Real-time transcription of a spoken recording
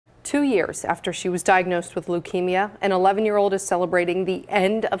2 years after she was diagnosed with leukemia. An 11-year-old is celebrating the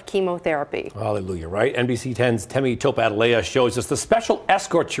end of chemotherapy. Hallelujah, right? NBC 10's Temi Topa-Atalaya shows us the special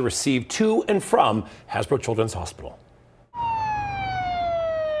escort she received to and from Hasbro Children's Hospital.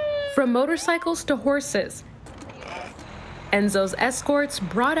 From motorcycles to horses, Enzo's escorts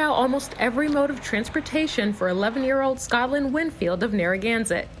brought out almost every mode of transportation for 11-year-old Scotlyn Winfield of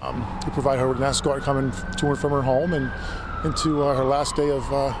Narragansett. We provide her with an escort coming to and from her home and into her last day of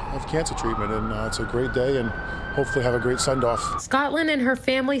cancer treatment, and it's a great day and hopefully have a great send-off. Scotlyn and her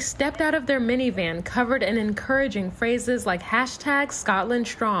family stepped out of their minivan covered in encouraging phrases like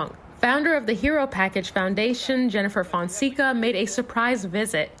 #ScotlandStrong. Founder of the Hero Package Foundation, Jennifer Fonseca, made a surprise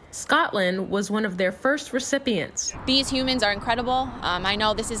visit. Scotlyn was one of their first recipients. These humans are incredible. I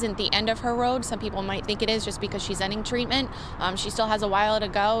know this isn't the end of her road. Some people might think it is just because she's ending treatment. She still has a while to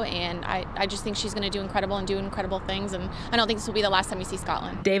go, and I just think she's going to do incredible and do incredible things, and I don't think this will be the last time we see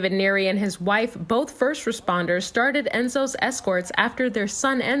Scotlyn. David Neary and his wife, both first responders, started Enzo's escorts after their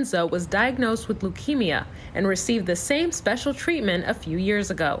son Enzo was diagnosed with leukemia and received the same special treatment a few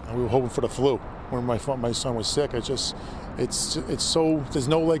years ago. We were hoping for the flu when my son was sick. It's so, there's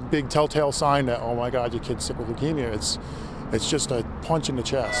no like big telltale sign that, oh my God, your kid's sick with leukemia. It's just a punch in the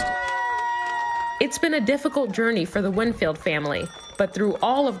chest. It's been a difficult journey for the Winfield family, but through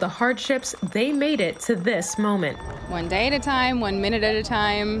all of the hardships, they made it to this moment. One day at a time, 1 minute at a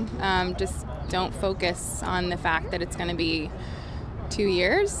time. Just don't focus on the fact that it's going to be 2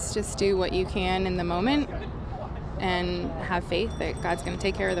 years. Just do what you can in the moment and have faith that God's going to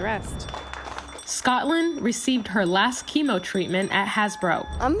take care of the rest. Scotlyn received her last chemo treatment at Hasbro.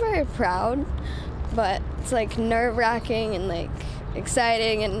 I'm very proud, but it's like nerve-wracking and like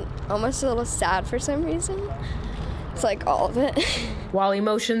exciting and almost a little sad for some reason. It's like all of it. While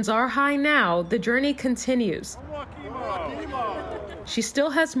emotions are high now, the journey continues. She still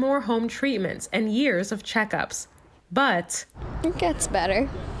has more home treatments and years of checkups, but it gets better.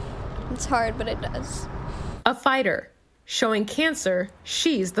 It's hard, but it does. A fighter, showing cancer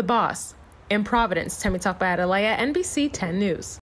she's the boss. In Providence, Temi Topa-Atalaya, NBC 10 News.